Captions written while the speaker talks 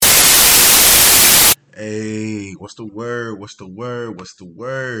What's the word? What's the word? What's the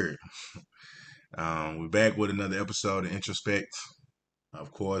word? We're back with another episode of Introspect.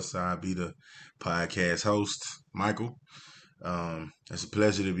 Of course, I'll be the podcast host, Michael. It's a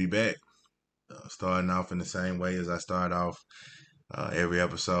pleasure to be back. Starting off in the same way as I start off every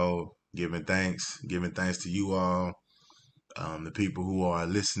episode, giving thanks to you all, the people who are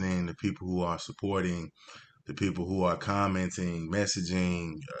listening, the people who are supporting, the people who are commenting,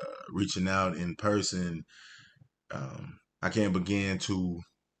 messaging, reaching out in person. I can't begin to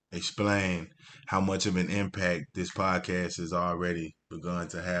explain how much of an impact this podcast has already begun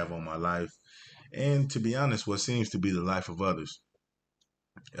to have on my life. And to be honest, what seems to be the life of others.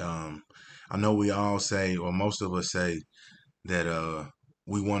 Um, I know we all say, or most of us say, that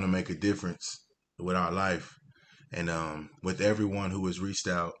we want to make a difference with our life. And with everyone who has reached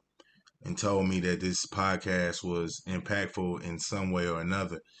out and told me that this podcast was impactful in some way or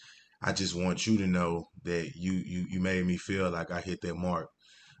another, I just want you to know that you made me feel like I hit that mark,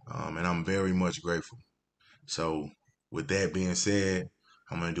 and I'm very much grateful. So, with that being said,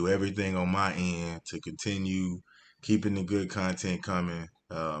 I'm gonna do everything on my end to continue keeping the good content coming,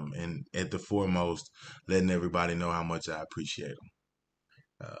 and at the foremost, letting everybody know how much I appreciate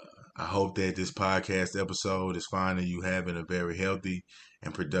them. I hope that this podcast episode is finding you having a very healthy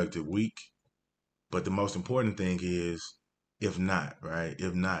and productive week. But the most important thing is, if not, right?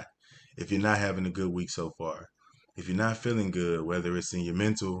 If you're not having a good week so far, if you're not feeling good, whether it's in your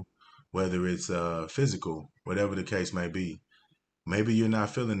mental, whether it's physical, whatever the case may be, maybe you're not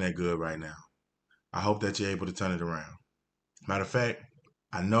feeling that good right now. I hope that you're able to turn it around. Matter of fact,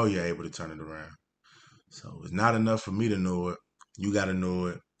 I know you're able to turn it around. So it's not enough for me to know it. You got to know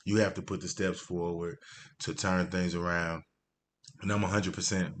it. You have to put the steps forward to turn things around. And I'm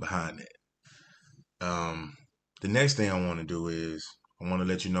 100% behind that. The next thing I want to do is I want to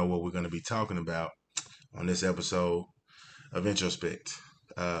let you know what we're going to be talking about on this episode of Introspect.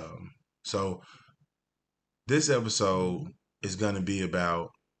 So this episode is going to be about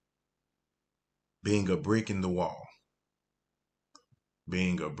being a brick in the wall.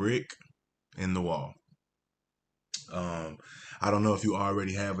 Being a brick in the wall. I don't know if you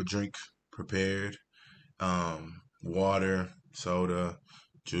already have a drink prepared. Water, soda,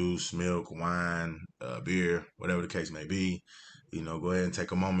 juice, milk, wine, beer, whatever the case may be. Go ahead and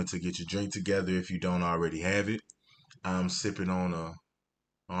take a moment to get your drink together if you don't already have it. I'm sipping on a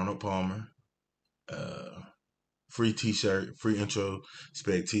Arnold Palmer free T-shirt, free intro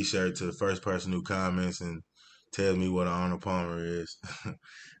spec T-shirt to the first person who comments and tells me what an Arnold Palmer is.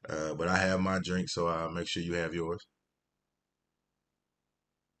 But I have my drink, so I'll make sure you have yours.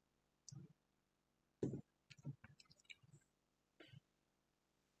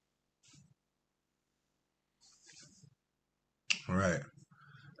 All right.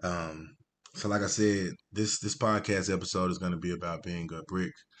 Um, so like I said, this podcast episode is going to be about being a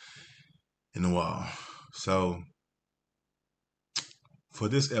brick in the wall. So for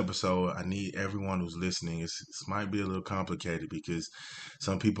this episode, I need everyone who's listening. This might be a little complicated because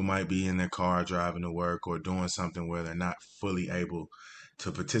some people might be in their car driving to work or doing something where they're not fully able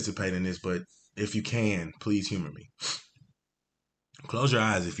to participate in this. But if you can, please humor me. Close your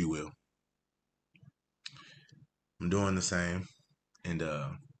eyes, if you will. I'm doing the same. And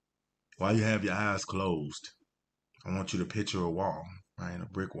while you have your eyes closed, I want you to picture a wall, right? A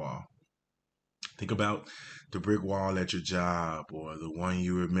brick wall. Think about the brick wall at your job or the one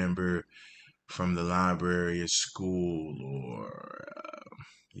you remember from the library at school, or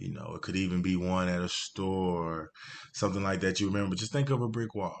it could even be one at a store, something like that you remember. Just think of a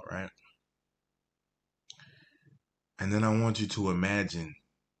brick wall, right? And then I want you to imagine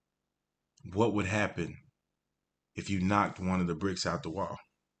what would happen if you knocked one of the bricks out the wall,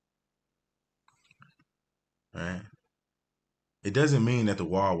 right? It doesn't mean that the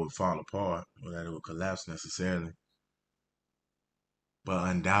wall would fall apart or that it would collapse necessarily, but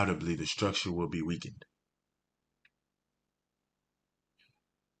undoubtedly the structure will be weakened.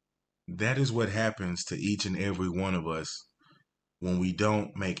 That is what happens to each and every one of us when we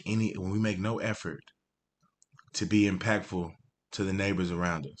make no effort to be impactful to the neighbors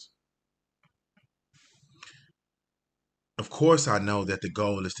around us. Of course, I know that the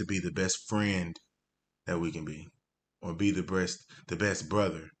goal is to be the best friend that we can be, or be the best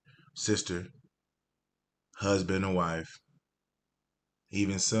brother, sister, husband or wife,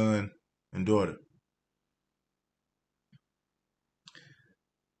 even son and daughter.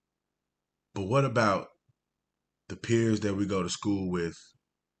 But what about the peers that we go to school with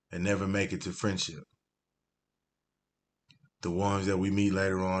and never make it to friendship? The ones that we meet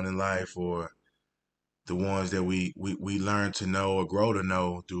later on in life, or the ones that we learn to know or grow to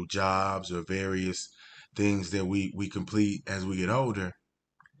know through jobs or various things that we complete as we get older,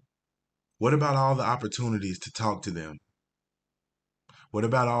 what about all the opportunities to talk to them? What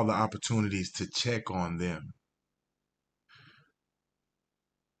about all the opportunities to check on them?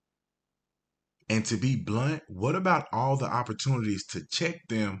 And to be blunt, what about all the opportunities to check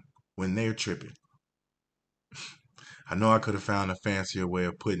them when they're tripping? I know I could have found a fancier way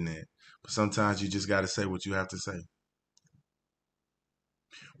of putting it, but sometimes you just got to say what you have to say.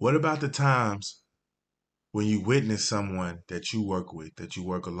 What about the times when you witness someone that you work with, that you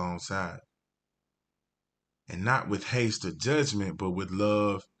work alongside, and not with haste or judgment, but with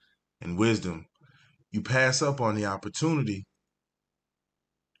love and wisdom, you pass up on the opportunity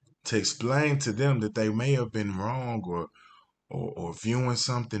to explain to them that they may have been wrong or viewing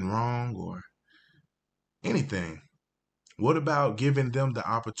something wrong or anything? What about giving them the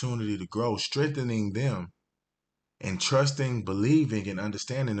opportunity to grow, strengthening them, and trusting, believing, and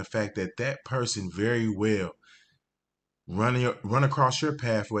understanding the fact that that person very well run across your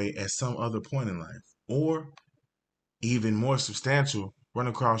pathway at some other point in life, or even more substantial, run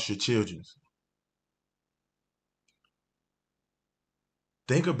across your children's?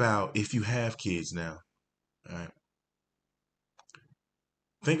 Think about if you have kids now, right?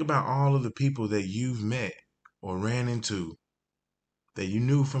 Think about all of the people that you've met or ran into that you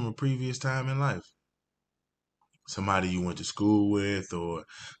knew from a previous time in life. Somebody you went to school with, or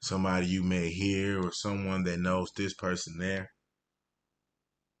somebody you met here, or someone that knows this person there.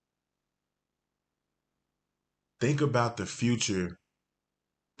 Think about the future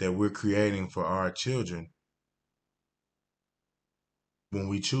that we're creating for our children when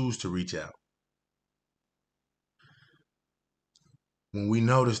we choose to reach out. When we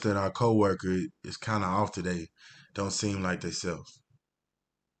notice that our coworker is kind of off today, don't seem like themselves.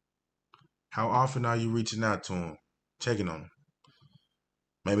 How often are you reaching out to them, checking on them?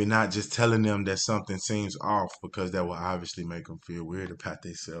 Maybe not just telling them that something seems off, because that will obviously make them feel weird about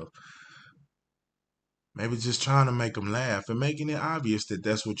themselves. Maybe just trying to make them laugh and making it obvious that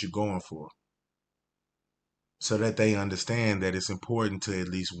that's what you're going for, so that they understand that it's important to at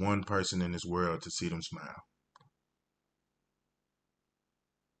least one person in this world to see them smile.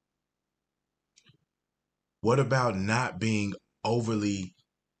 What about not being overly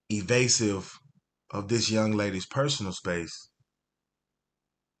evasive of this young lady's personal space,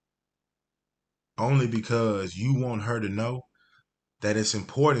 only because you want her to know that it's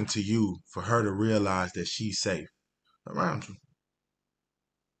important to you for her to realize that she's safe around you?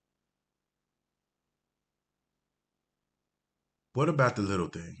 What about the little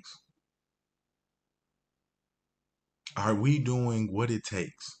things? Are we doing what it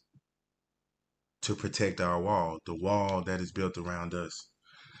takes to protect our wall, the wall that is built around us?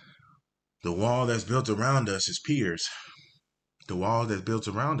 The wall that's built around us is peers. The wall that's built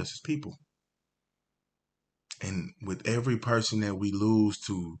around us is people. And with every person that we lose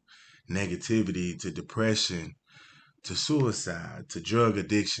to negativity, to depression, to suicide, to drug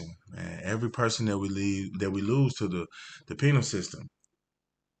addiction, man, every person that we lose to the penal system,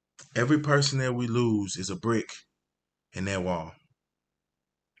 every person that we lose is a brick in that wall.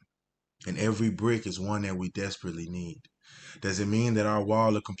 And every brick is one that we desperately need. Does it mean that our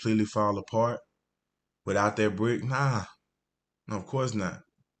wall will completely fall apart without that brick? Nah, no, of course not.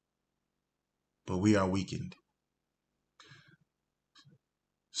 But we are weakened.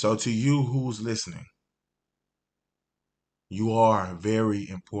 So to you who's listening, you are very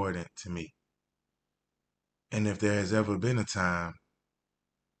important to me. And if there has ever been a time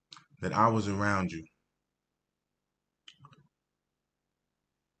that I was around you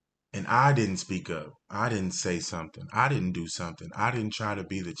and I didn't speak up, I didn't say something, I didn't do something, I didn't try to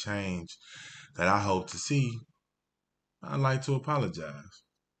be the change that I hope to see, I'd like to apologize.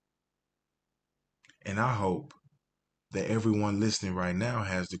 And I hope that everyone listening right now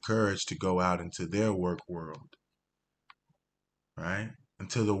has the courage to go out into their work world, right?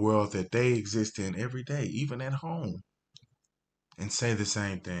 Into the world that they exist in every day, even at home, and say the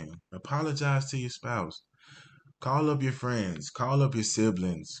same thing. Apologize to your spouse. Call up your friends. Call up your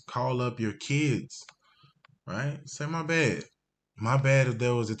siblings. Call up your kids, right? Say, my bad. My bad if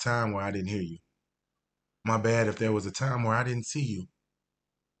there was a time where I didn't hear you. My bad if there was a time where I didn't see you.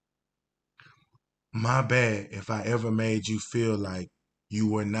 My bad if I ever made you feel like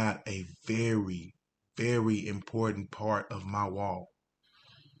you were not a very, very important part of my wall.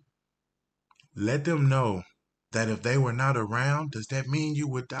 Let them know that if they were not around, does that mean you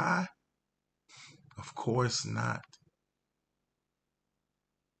would die? Of course not.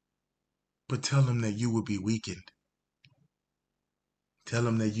 But tell them that you would be weakened. Tell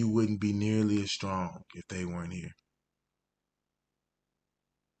them that you wouldn't be nearly as strong if they weren't here.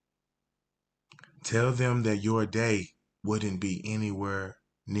 Tell them that your day wouldn't be anywhere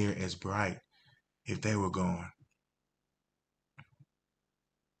near as bright if they were gone.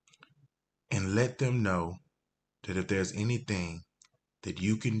 And let them know that if there's anything that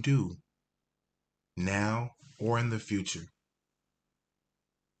you can do now or in the future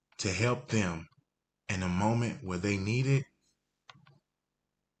to help them in a moment where they need it,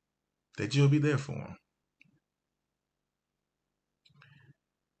 that you'll be there for them.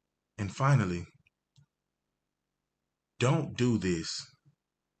 And finally, don't do this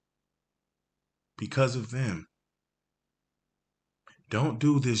because of them. Don't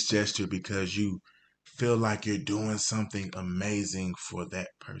do this gesture because you feel like you're doing something amazing for that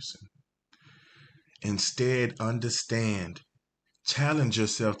person. Instead, challenge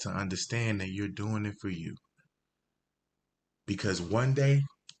yourself to understand that you're doing it for you. Because one day,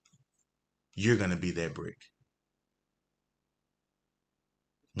 you're going to be that brick.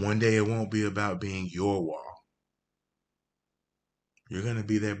 One day, it won't be about being your wall. You're going to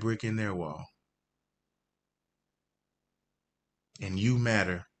be that brick in their wall. And you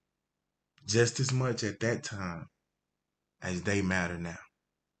matter just as much at that time as they matter now.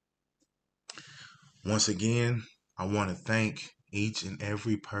 Once again, I want to thank each and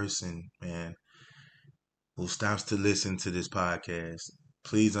every person, man, who stops to listen to this podcast.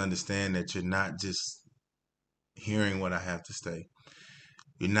 Please understand that you're not just hearing what I have to say.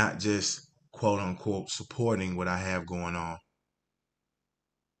 You're not just quote unquote supporting what I have going on.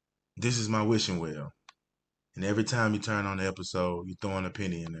 This is my wishing well. And every time you turn on the episode, you're throwing a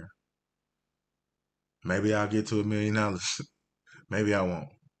penny in there. Maybe I'll get to $1 million. Maybe I won't.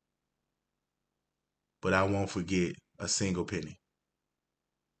 But I won't forget a single penny.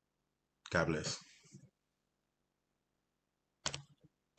 God bless.